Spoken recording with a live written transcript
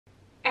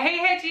Hey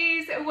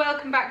hedgies,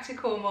 welcome back to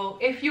Cornwall.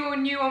 If you're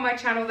new on my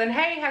channel then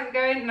hey, how's it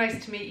going?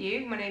 Nice to meet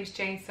you. My name's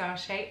Jane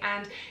Sarche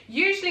and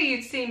usually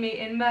you'd see me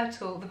in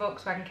Myrtle, the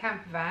Volkswagen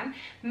Campervan,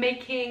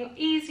 making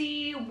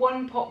easy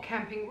one-pot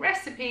camping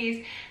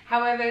recipes.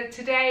 However,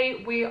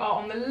 today we are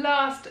on the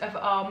last of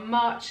our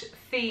March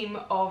theme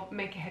of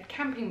make ahead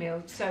camping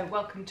meals. So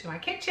welcome to my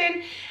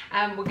kitchen.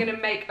 We're going to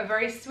make a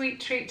very sweet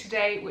treat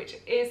today which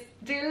is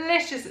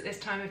delicious at this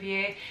time of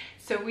year.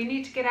 So we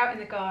need to get out in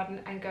the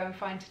garden and go and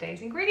find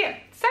today's ingredient.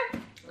 So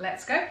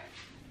let's go.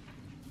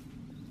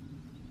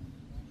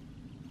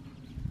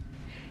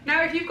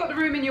 Now if you've got the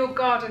room in your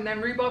garden,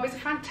 then rhubarb is a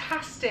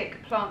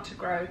fantastic plant to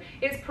grow.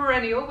 It's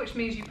perennial, which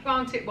means you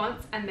plant it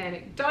once and then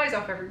it dies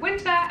off every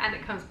winter and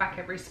it comes back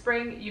every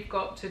spring. You've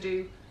got to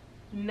do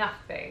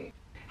nothing.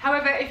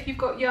 However, if you've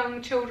got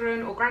young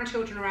children or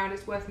grandchildren around,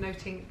 it's worth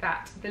noting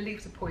that the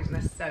leaves are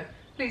poisonous, so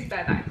please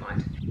bear that in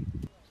mind.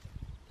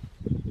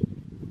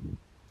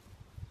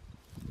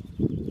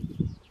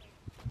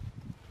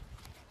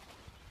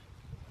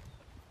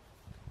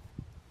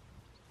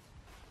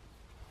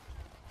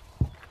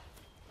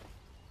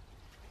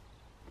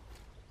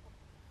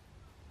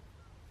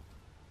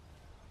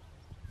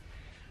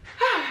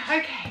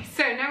 Okay,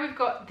 so now we've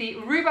got the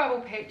rhubarb all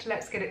picked,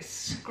 let's get it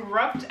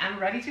scrubbed and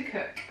ready to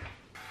cook.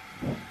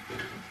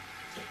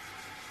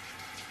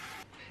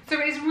 So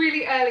it is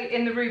really early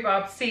in the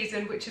rhubarb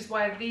season, which is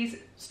why these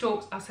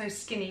stalks are so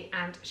skinny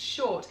and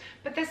short,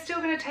 but they're still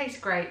going to taste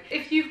great.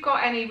 If you've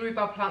got any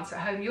rhubarb plants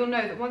at home, you'll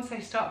know that once they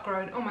start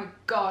growing, oh my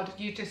god,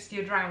 you're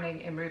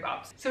drowning in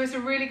rhubarbs. So it's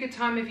a really good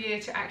time of year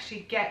to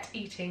actually get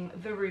eating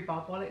the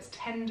rhubarb while it's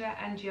tender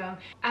and young.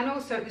 And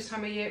also at this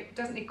time of year, it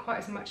doesn't need quite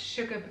as much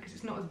sugar because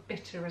it's not as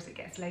bitter as it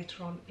gets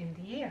later on in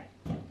the year.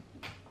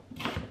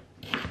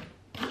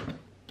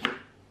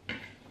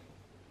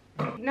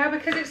 Now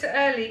because it's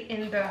early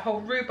in the whole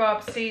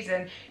rhubarb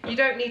season, you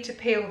don't need to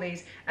peel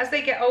these. As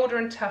they get older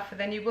and tougher,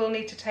 then you will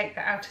need to take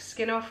the outer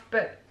skin off,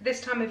 but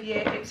this time of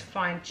year it's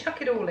fine. Chuck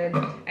it all in,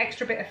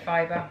 extra bit of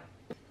fibre.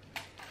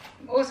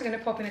 I'm also going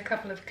to pop in a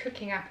couple of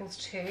cooking apples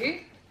too.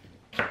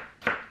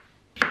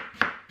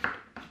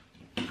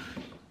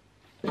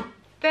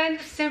 Then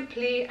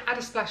simply add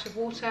a splash of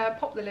water,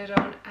 pop the lid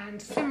on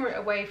and simmer it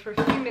away for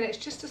a few minutes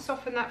just to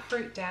soften that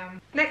fruit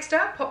down. Next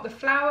up, pop the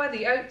flour,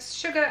 the oats,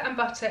 sugar and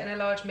butter in a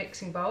large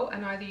mixing bowl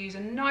and either use a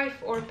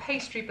knife or a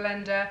pastry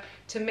blender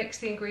to mix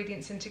the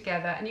ingredients in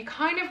together. And you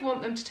kind of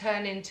want them to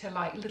turn into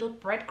like little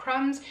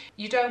breadcrumbs.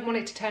 You don't want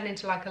it to turn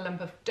into like a lump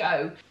of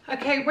dough.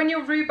 Okay, when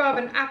your rhubarb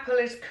and apple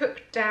is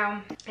cooked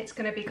down, it's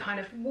going to be kind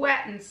of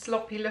wet and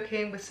sloppy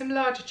looking with some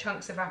larger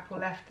chunks of apple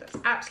left. That's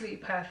absolutely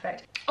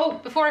perfect. Oh,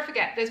 before I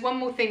forget, there's one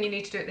more thing you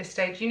need to do at this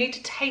stage. You need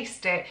to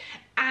taste it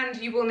and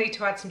you will need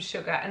to add some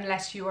sugar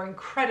unless you are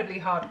incredibly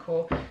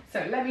hardcore.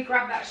 So let me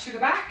grab that sugar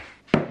back.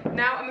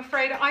 Now I'm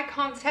afraid I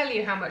can't tell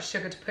you how much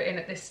sugar to put in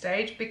at this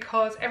stage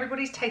because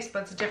everybody's taste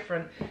buds are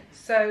different.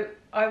 So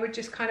I would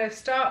just kind of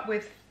start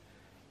with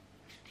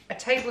a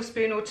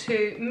tablespoon or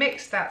two,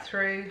 mix that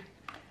through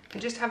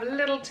and just have a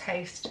little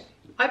taste.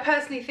 I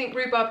personally think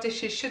rhubarb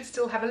dishes should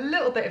still have a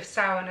little bit of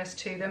sourness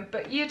to them,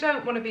 but you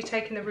don't want to be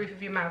taking the roof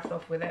of your mouth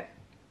off with it.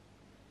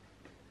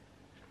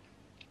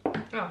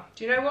 Oh,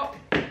 do you know what?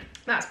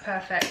 That's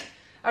perfect.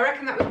 I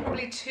reckon that was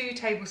probably 2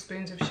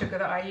 tablespoons of sugar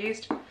that I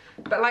used.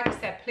 But like I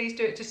said, please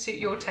do it to suit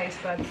your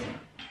taste buds.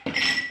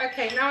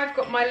 Okay, now I've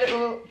got my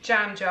little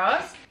jam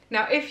jars.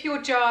 Now if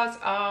your jars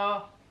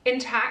are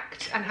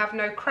intact and have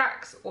no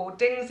cracks or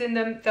dings in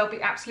them, they'll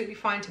be absolutely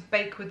fine to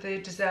bake with the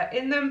dessert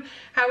in them.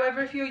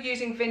 However, if you're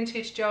using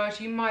vintage jars,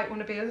 you might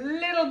want to be a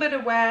little bit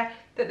aware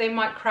that they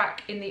might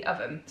crack in the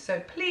oven.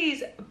 So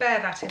please bear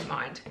that in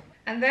mind.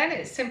 And then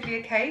it's simply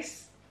a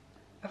case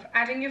of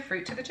adding your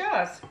fruit to the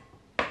jars.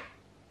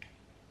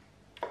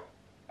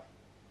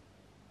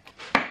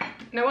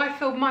 Now I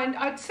filled mine,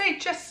 I'd say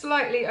just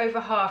slightly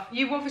over half.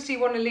 You obviously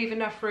want to leave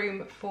enough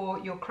room for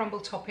your crumble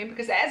topping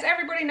because as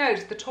everybody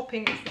knows, the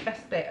topping is the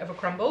best bit of a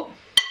crumble.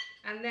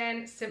 And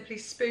then simply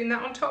spoon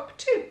that on top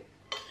too.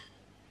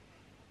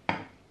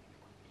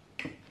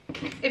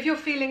 If you're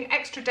feeling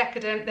extra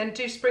decadent, then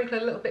do sprinkle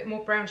a little bit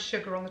more brown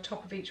sugar on the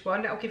top of each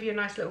one. That'll give you a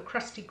nice little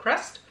crusty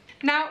crust.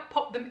 Now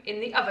pop them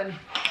in the oven.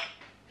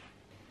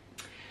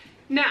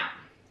 Now,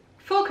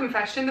 full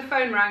confession, the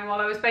phone rang while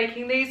I was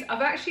baking these.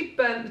 I've actually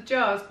burnt the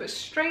jars, but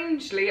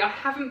strangely I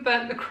haven't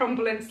burnt the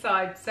crumble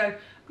inside, so I'm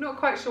not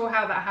quite sure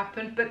how that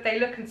happened, but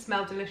they look and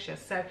smell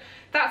delicious, so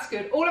that's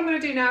good. All I'm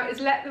going to do now is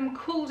let them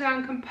cool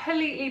down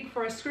completely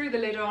before I screw the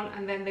lid on,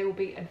 and then they will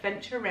be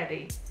adventure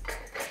ready.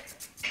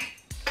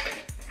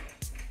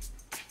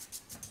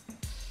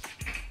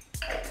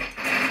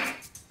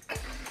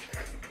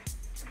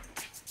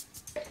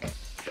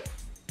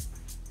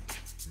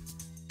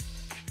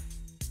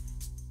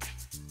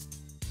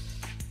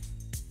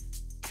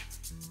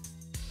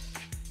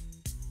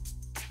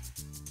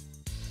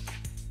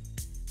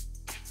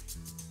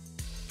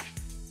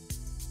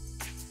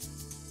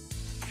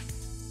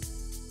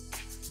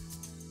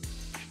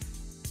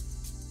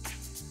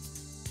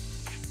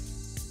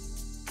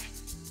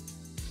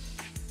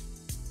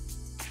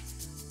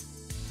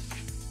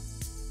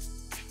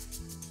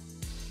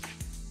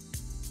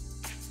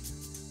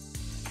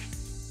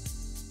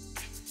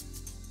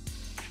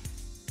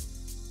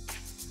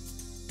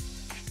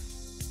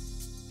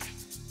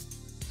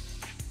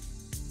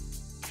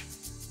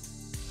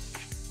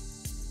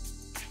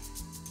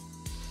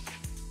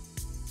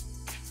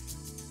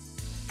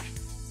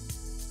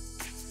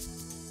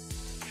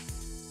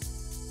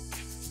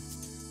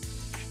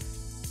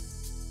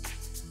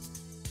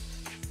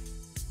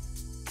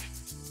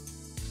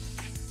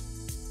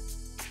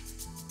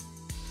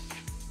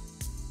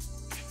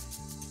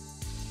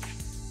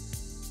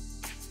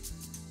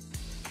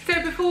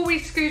 before we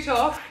scoot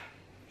off,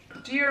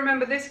 do you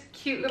remember this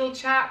cute little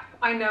chap?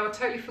 I know, I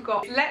totally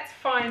forgot. Let's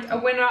find a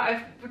winner.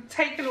 I've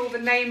taken all the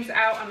names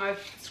out and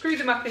I've screwed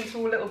them up into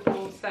all little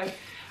balls. So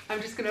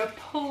I'm just gonna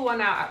pull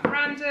one out at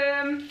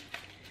random.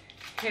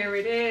 Here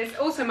it is.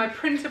 Also, my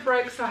printer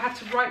broke, so I had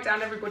to write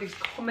down everybody's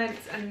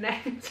comments and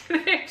names.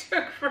 It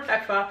took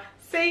forever.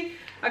 See?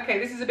 Okay,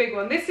 this is a big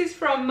one. This is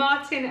from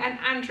Martin and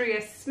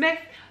Andrea Smith.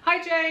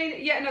 Hi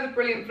Jane, yet another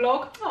brilliant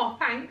vlog. Oh,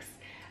 thanks.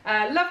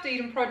 Loved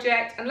Eden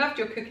Project and loved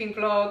your cooking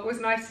vlog. It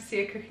was nice to see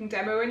a cooking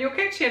demo in your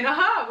kitchen.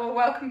 Aha, well,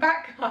 welcome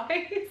back,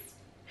 guys.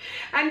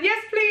 And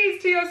yes, please,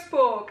 to your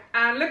spork.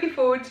 And looking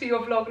forward to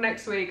your vlog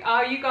next week.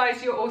 You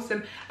guys, you're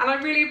awesome. And I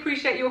really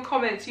appreciate your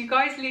comments. You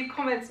guys leave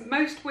comments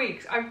most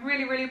weeks. I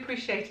really, really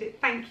appreciate it.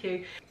 Thank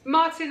you.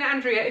 Martin,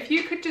 Andrea, if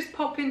you could just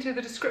pop into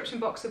the description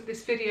box of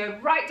this video,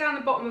 right down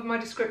the bottom of my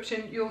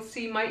description, you'll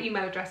see my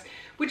email address.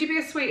 Would you be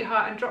a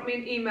sweetheart and drop me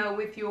an email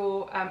with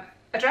your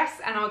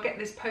address, and I'll get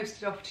this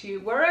posted off to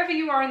you wherever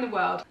you are in the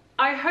world.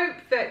 I hope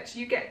that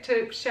you get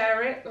to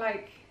share it,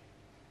 like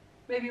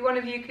maybe one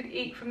of you could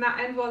eat from that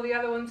end while the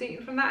other one's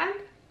eating from that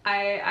end.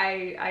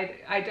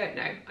 I don't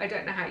know. I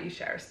don't know how you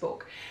share a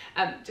spork.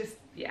 Just,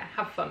 yeah,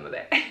 have fun with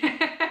it.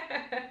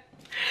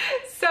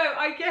 So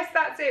I guess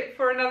that's it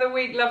for another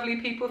week,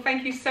 lovely people.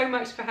 Thank you so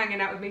much for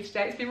hanging out with me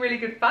today. It's been really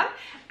good fun,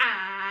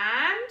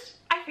 and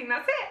I think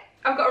that's it.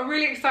 I've got a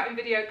really exciting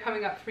video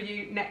coming up for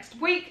you next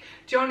week.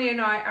 Johnny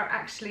and I are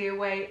actually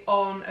away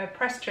on a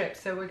press trip,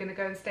 so we're going to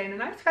go and stay in a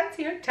nice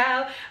fancy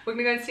hotel. We're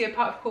going to go and see a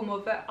part of Cornwall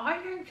that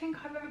I don't think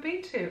I've ever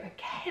been to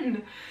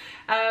again.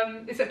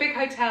 It's a big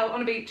hotel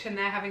on a beach and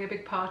they're having a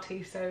big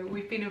party, so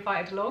we've been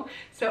invited along.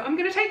 So I'm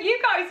going to take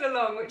you guys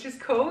along, which is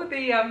cool.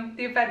 The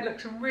event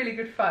looks really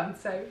good fun,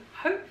 so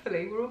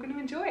hopefully we're all going to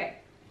enjoy it.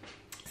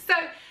 So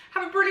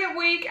have a brilliant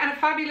week and a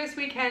fabulous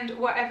weekend,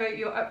 whatever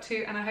you're up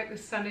to, and I hope the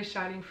sun is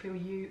shining for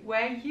you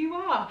where you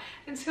are.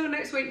 Until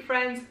next week,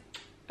 friends,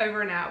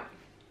 over and out.